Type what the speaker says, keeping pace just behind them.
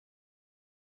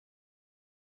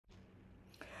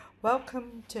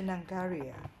Welcome to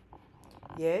NangKaria.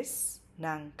 Yes,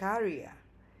 NangKaria.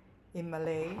 In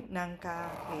Malay, Nangka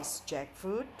is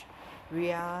jackfruit,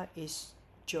 Ria is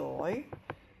joy.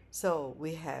 So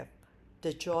we have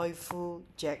the joyful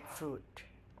jackfruit.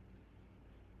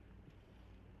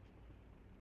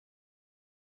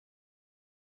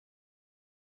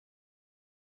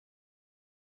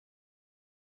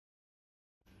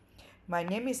 My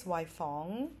name is Wai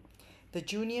Fong. The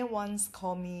junior ones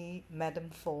call me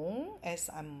Madam Fong as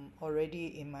I'm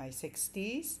already in my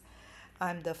 60s.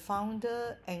 I'm the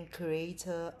founder and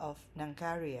creator of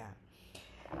NangKaria.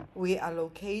 We are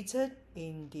located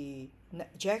in the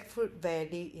Jackfruit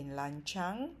Valley in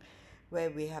Lanchang, where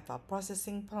we have a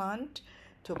processing plant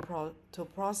to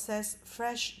process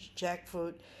fresh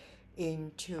jackfruit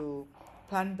into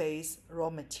plant-based raw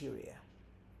material.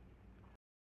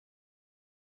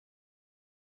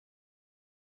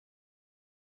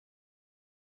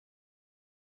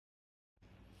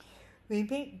 We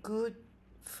make good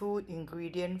food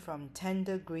ingredient from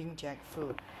tender green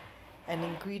jackfruit, an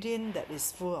ingredient that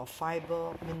is full of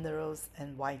fiber, minerals,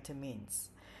 and vitamins.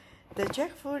 The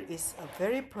jackfruit is a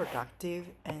very productive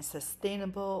and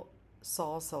sustainable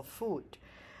source of food.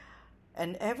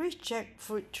 An average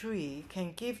jackfruit tree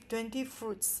can give 20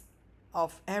 fruits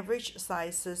of average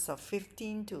sizes of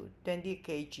 15 to 20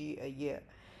 kg a year.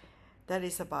 That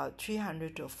is about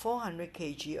 300 to 400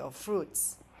 kg of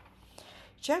fruits.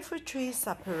 Jackfruit trees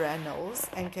are perennials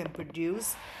and can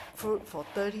produce fruit for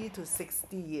 30 to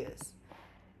 60 years.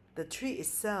 The tree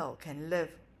itself can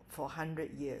live for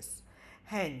 100 years.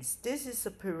 Hence, this is a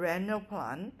perennial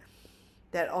plant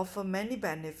that offers many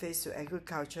benefits to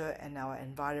agriculture and our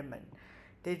environment.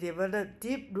 They develop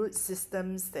deep root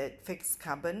systems that fix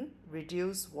carbon,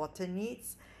 reduce water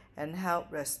needs, and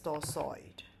help restore soil.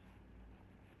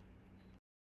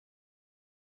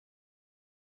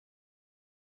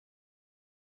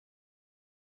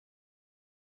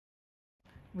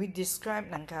 We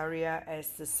describe NangKaria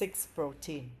as the sixth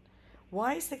protein.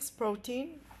 Why sixth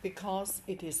protein? Because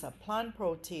it is a plant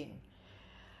protein.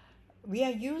 We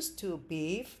are used to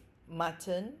beef,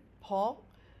 mutton, pork,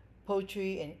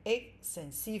 poultry, and eggs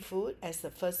and seafood as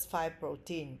the first five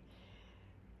protein.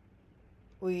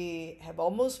 We have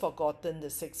almost forgotten the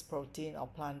sixth protein or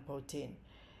plant protein,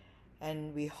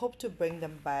 and we hope to bring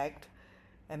them back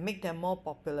and make them more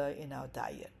popular in our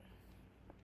diet.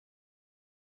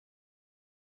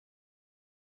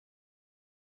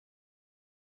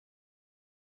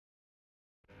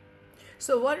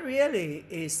 So what really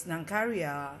is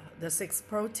NangKaria, the sixth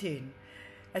protein?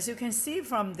 As you can see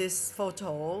from this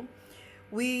photo,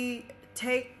 we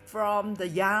take from the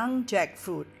young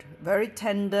jackfruit, very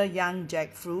tender young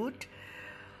jackfruit,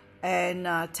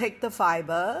 and take the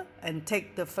fiber and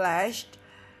take the flesh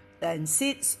and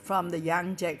seeds from the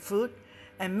young jackfruit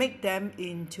and make them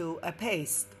into a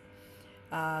paste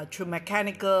through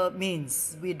mechanical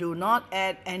means. We do not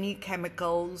add any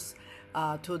chemicals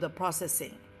to the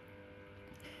processing.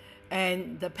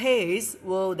 And the paste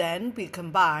will then be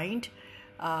combined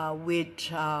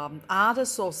with other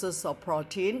sources of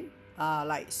protein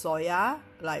like soya,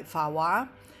 like fava.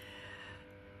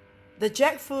 The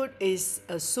jackfruit is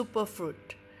a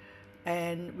superfruit,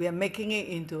 and we are making it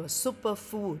into a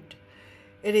superfood.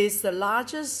 It is the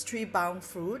largest tree-bound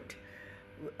fruit,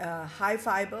 high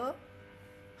fiber,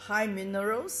 high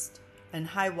minerals, and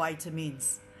high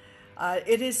vitamins.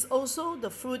 It is also the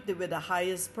fruit with the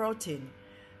highest protein.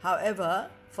 However,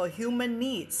 for human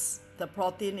needs, the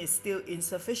protein is still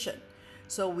insufficient.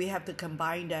 So we have to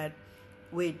combine that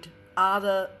with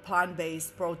other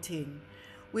plant-based protein.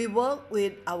 We work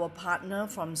with our partner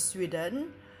from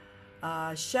Sweden.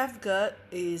 Chef Gert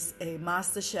is a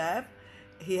master chef.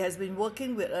 He has been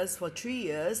working with us for 3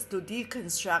 years to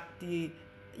deconstruct the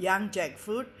young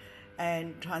jackfruit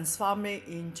and transform it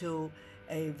into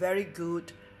a very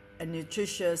good and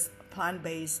nutritious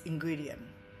plant-based ingredient.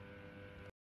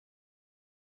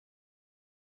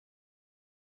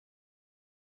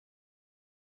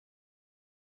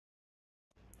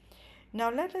 Now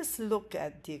let us look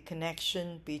at the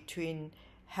connection between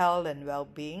health and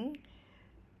well-being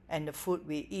and the food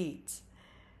we eat.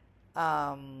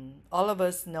 All of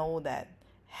us know that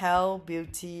health,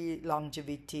 beauty,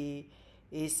 longevity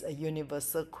is a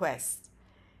universal quest,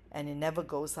 and it never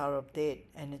goes out of date,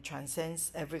 and it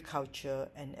transcends every culture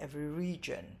and every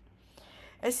region.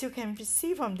 As you can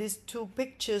see from these two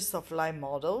pictures of live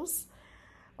models,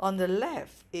 on the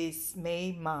left is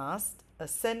May Mast, a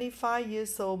 75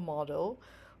 years old model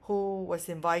who was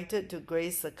invited to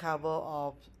grace the cover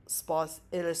of Sports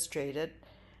Illustrated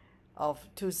of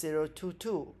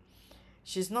 2022.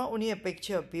 She's not only a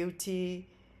picture of beauty,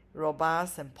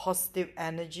 robust and positive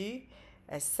energy.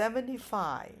 At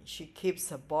 75, she keeps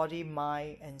her body,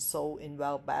 mind, and soul in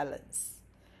well balance.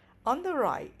 On the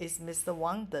right is Mr.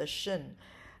 Wang Deshen,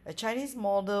 a Chinese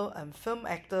model and film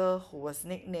actor who was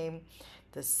nicknamed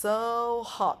the So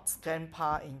Hot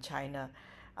Grandpa in China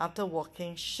after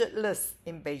walking shirtless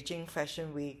in Beijing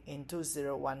Fashion Week in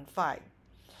 2015.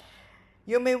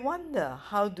 You may wonder,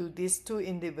 how do these two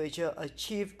individuals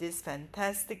achieve this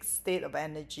fantastic state of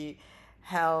energy,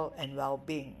 health, and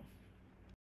well-being?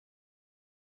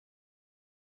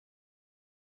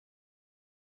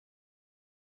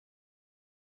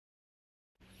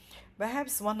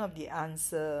 Perhaps one of the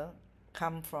answers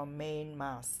come from Main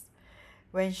Mas.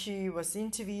 When she was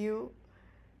interviewed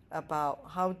about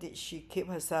how did she keep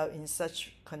herself in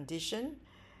such condition,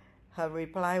 her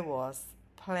reply was,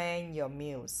 plan your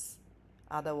meals.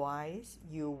 Otherwise,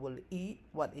 you will eat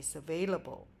what is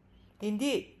available.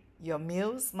 Indeed, your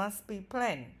meals must be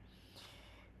planned.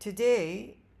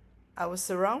 Today, our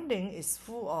surrounding is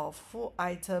full of food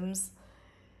items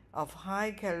of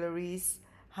high calories,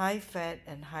 high fat,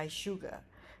 and high sugar,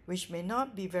 which may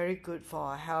not be very good for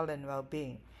our health and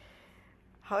well-being.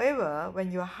 However,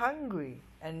 when you're hungry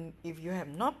and if you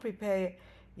have not prepared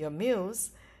your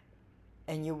meals,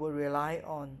 and you will rely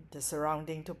on the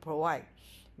surrounding to provide,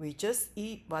 we just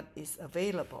eat what is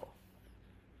available.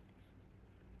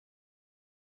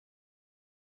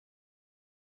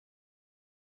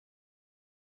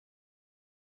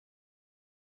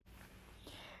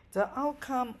 The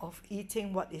outcome of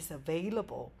eating what is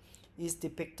available is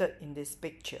depicted in this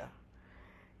picture.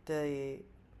 The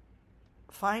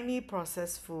finely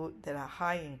processed food that are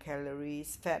high in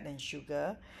calories, fat, and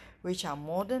sugar, which our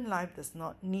modern life does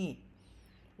not need,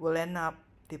 will end up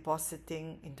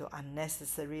depositing into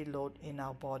unnecessary load in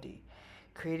our body,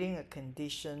 creating a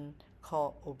condition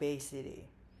called obesity.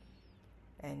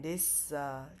 And this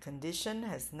condition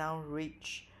has now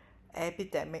reached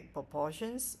epidemic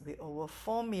proportions, with over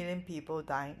 4 million people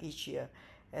dying each year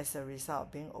as a result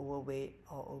of being overweight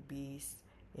or obese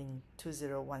in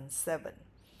 2017.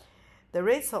 The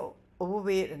rates of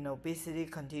overweight and obesity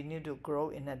continue to grow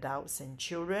in adults and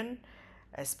children,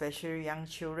 especially young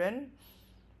children.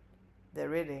 The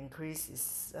rate of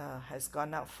increase has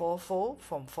gone up fourfold,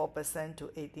 from 4% to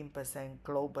 18%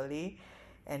 globally,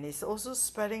 and is also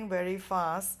spreading very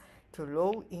fast to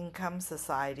low-income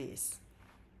societies.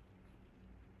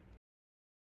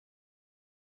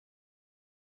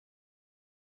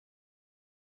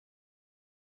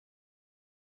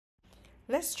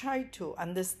 Let's try to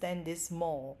understand this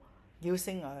more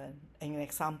using an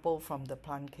example from the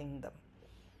plant kingdom.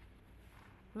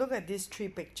 Look at these 3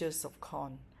 pictures of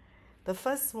corn. The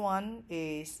first one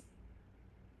is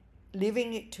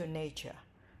leaving it to nature.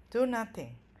 Do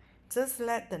nothing. Just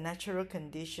let the natural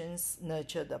conditions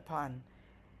nurture the plant.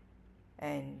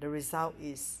 And the result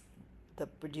is the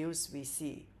produce we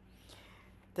see.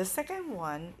 The second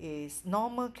one is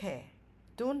normal care.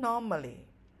 Do normally.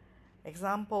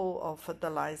 Example of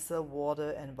fertilizer,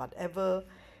 water, and whatever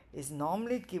is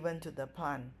normally given to the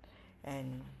plant,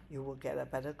 and you will get a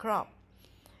better crop.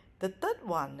 The third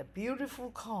one, the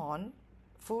beautiful corn,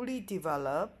 fully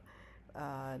developed,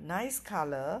 nice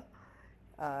color,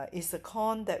 is a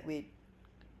corn that with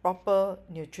proper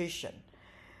nutrition.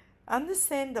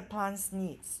 Understand the plant's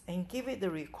needs and give it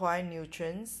the required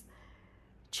nutrients.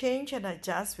 Change and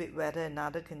adjust with weather and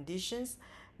other conditions.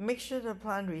 Make sure the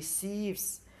plant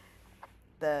receives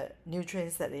the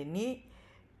nutrients that they need,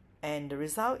 and the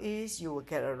result is you will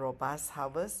get a robust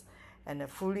harvest and a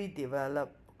fully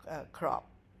developed crop.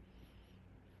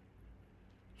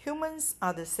 Humans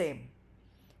are the same.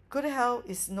 Good health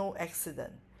is no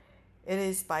accident. It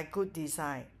is by good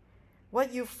design.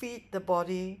 What you feed the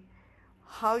body,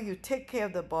 how you take care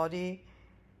of the body,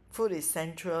 food is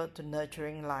central to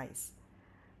nurturing life.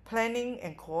 Planning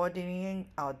and coordinating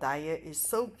our diet is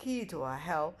so key to our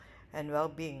health and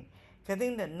well-being.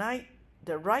 Getting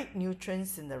the right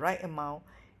nutrients in the right amount,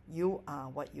 you are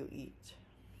what you eat.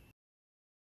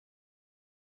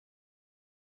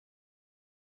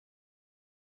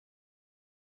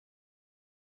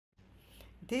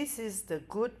 This is the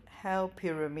Good Health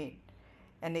Pyramid,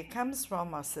 and it comes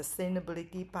from our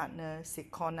sustainability partner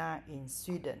Siconna in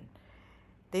Sweden.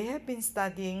 They have been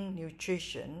studying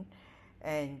nutrition,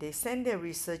 and they sent their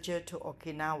researcher to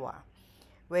Okinawa,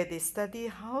 where they study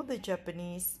how the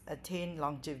Japanese attain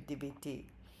longevity.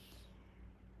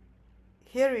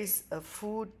 Here is a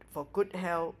food for good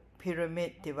health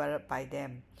pyramid developed by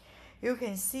them. You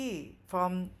can see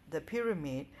from the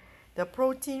pyramid, the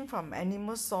protein from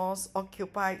animal source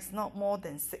occupies not more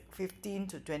than 15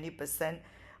 to 20%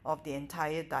 of the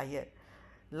entire diet.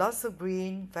 lots of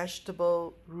green,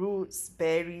 vegetable, roots,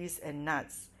 berries, and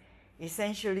nuts.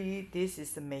 Essentially, this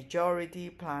is a majority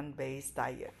plant-based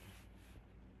diet.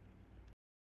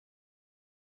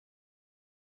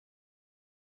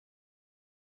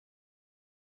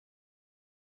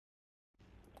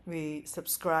 We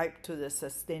subscribe to the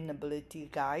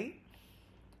sustainability guide.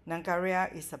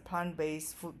 NangKaria is a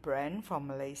plant-based food brand from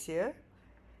Malaysia.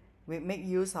 We make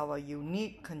use of our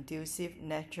unique, conducive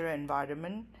natural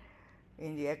environment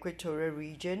in the equatorial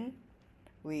region,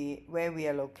 where we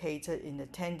are located in the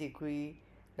 10-degree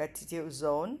latitude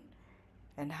zone,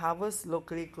 and harvest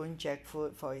locally grown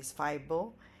jackfruit for its fiber,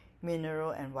 mineral,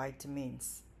 and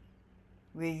vitamins.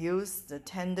 We use the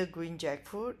tender green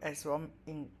jackfruit as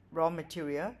raw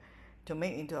material to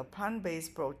make into a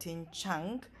plant-based protein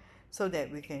chunk so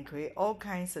that we can create all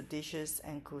kinds of dishes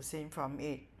and cuisine from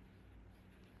it.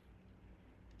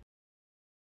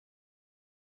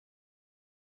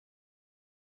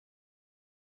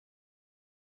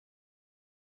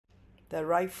 The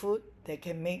right food that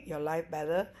can make your life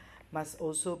better must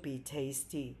also be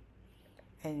tasty.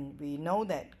 And we know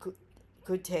that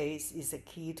good taste is the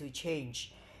key to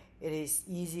change. It is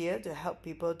easier to help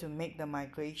people to make the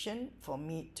migration from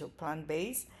meat to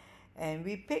plant-based, and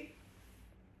we pick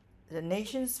the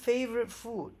nation's favorite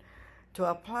food to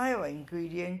apply our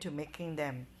ingredient to making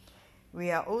them.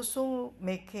 We are also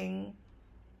making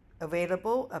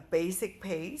available a basic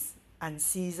paste,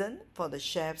 unseasoned, for the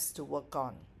chefs to work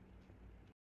on.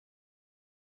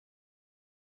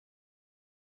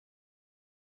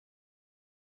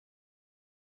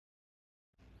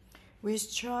 We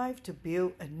strive to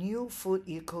build a new food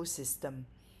ecosystem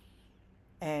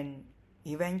and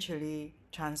eventually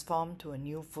transform to a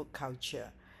new food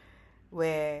culture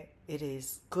where it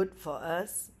is good for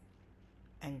us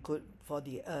and good for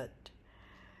the earth.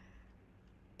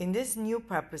 In this new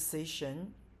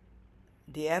proposition,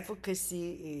 the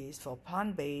advocacy is for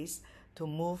plant-based to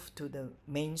move to the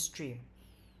mainstream.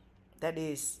 That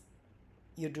is,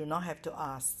 you do not have to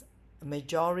ask. A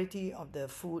majority of the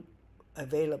food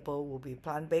available will be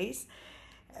plant-based,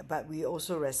 but we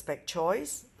also respect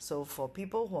choice. So for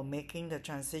people who are making the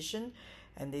transition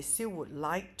and they still would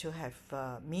like to have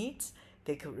meat,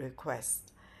 they could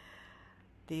request.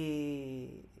 The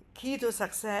key to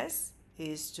success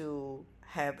is to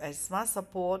have as much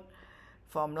support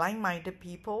from like-minded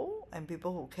people and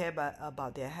people who care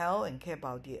about their health and care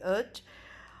about the earth.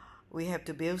 We have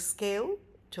to build scale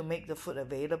to make the food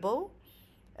available,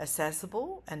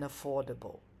 accessible, and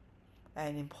affordable.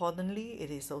 And importantly,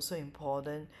 it is also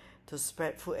important to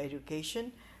spread food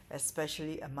education,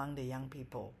 especially among the young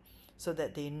people, so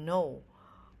that they know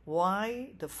why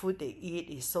the food they eat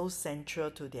is so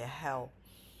central to their health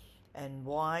and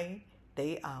why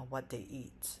they are what they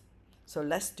eat. So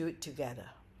let's do it together.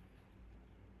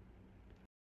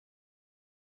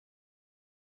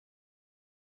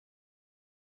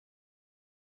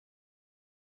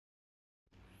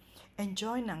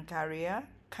 Enjoy NangKaria.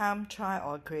 Come try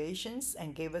our creations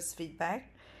and give us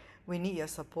feedback. We need your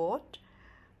support.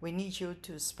 We need you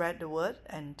to spread the word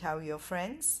and tell your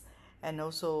friends, and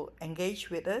also engage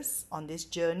with us on this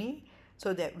journey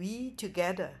so that we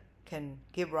together can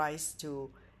give rise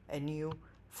to a new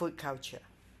food culture.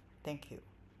 Thank you.